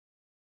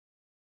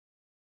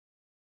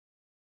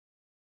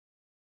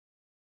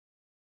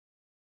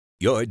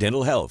Your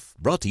dental health,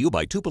 brought to you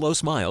by Tupelo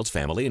Smiles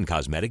Family and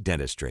Cosmetic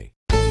Dentistry.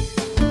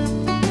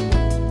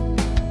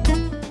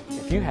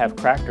 If you have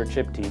cracked or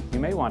chipped teeth, you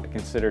may want to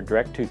consider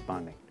direct tooth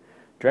bonding.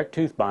 Direct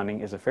tooth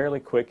bonding is a fairly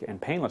quick and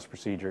painless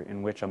procedure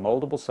in which a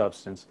moldable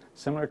substance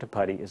similar to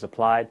putty is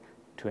applied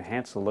to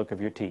enhance the look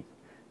of your teeth.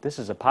 This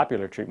is a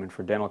popular treatment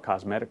for dental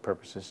cosmetic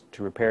purposes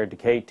to repair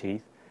decayed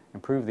teeth,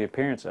 improve the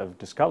appearance of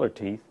discolored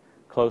teeth,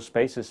 close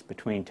spaces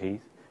between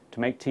teeth, to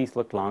make teeth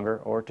look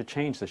longer, or to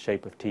change the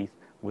shape of teeth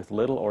with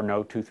little or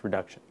no tooth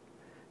reduction.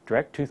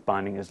 Direct tooth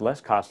bonding is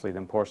less costly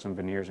than porcelain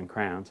veneers and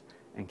crowns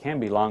and can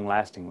be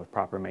long-lasting with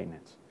proper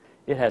maintenance.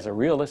 It has a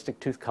realistic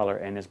tooth color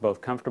and is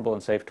both comfortable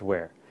and safe to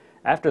wear.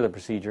 After the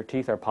procedure,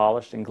 teeth are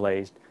polished and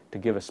glazed to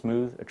give a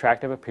smooth,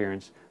 attractive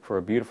appearance for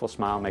a beautiful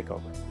smile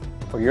makeover.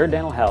 For your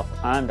dental health,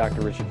 I'm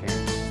Dr. Richie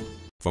Caron.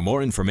 For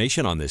more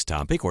information on this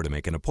topic or to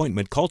make an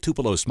appointment, call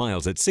Tupelo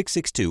Smiles at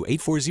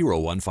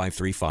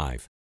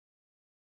 662-840-1535.